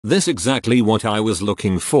This exactly what I was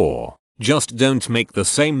looking for. Just don't make the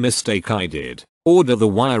same mistake I did. Order the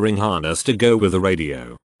wiring harness to go with the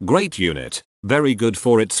radio. Great unit, very good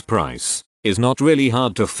for its price. Is not really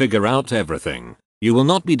hard to figure out everything. You will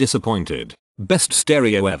not be disappointed. Best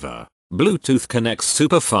stereo ever. Bluetooth connects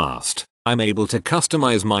super fast. I'm able to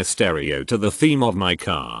customize my stereo to the theme of my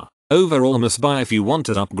car. Overall must buy if you want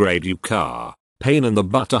to upgrade your car. Pain in the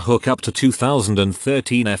butt to hook up to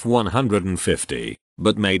 2013 F150,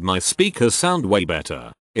 but made my speakers sound way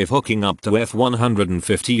better. If hooking up to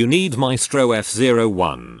F150 you need Maestro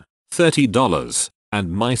F01, $30,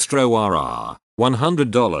 and Maestro RR,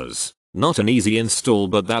 $100. Not an easy install,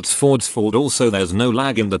 but that's Ford's fault. Also there's no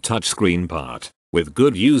lag in the touchscreen part. With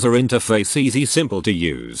good user interface, easy, simple to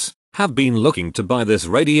use. Have been looking to buy this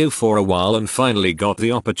radio for a while and finally got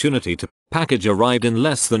the opportunity to package arrived in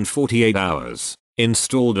less than 48 hours.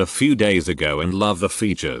 Installed a few days ago and love the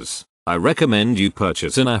features. I recommend you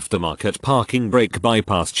purchase an aftermarket parking brake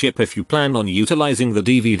bypass chip if you plan on utilizing the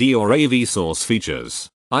DVD or AV source features.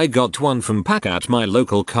 I got one from Pack at my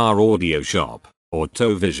local car audio shop,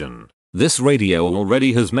 AutoVision. This radio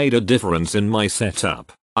already has made a difference in my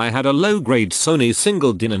setup. I had a low-grade Sony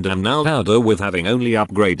single DIN and am now prouder with having only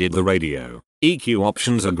upgraded the radio. EQ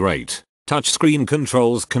options are great. Touchscreen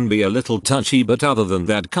controls can be a little touchy, but other than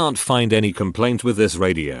that can't find any complaint with this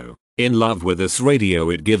radio. In love with this radio,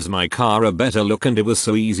 it gives my car a better look and it was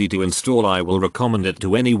so easy to install. I will recommend it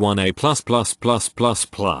to anyone. A+++++.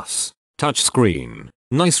 Touchscreen.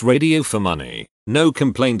 Nice radio for money. No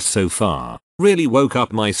complaints so far. Really woke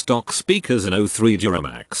up my stock speakers in 03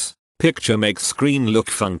 Duramax. Picture makes screen look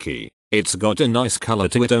funky. It's got a nice color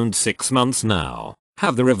to it. Owned 6 months now.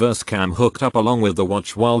 Have the reverse cam hooked up along with the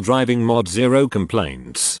watch while driving mod. Zero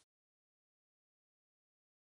complaints.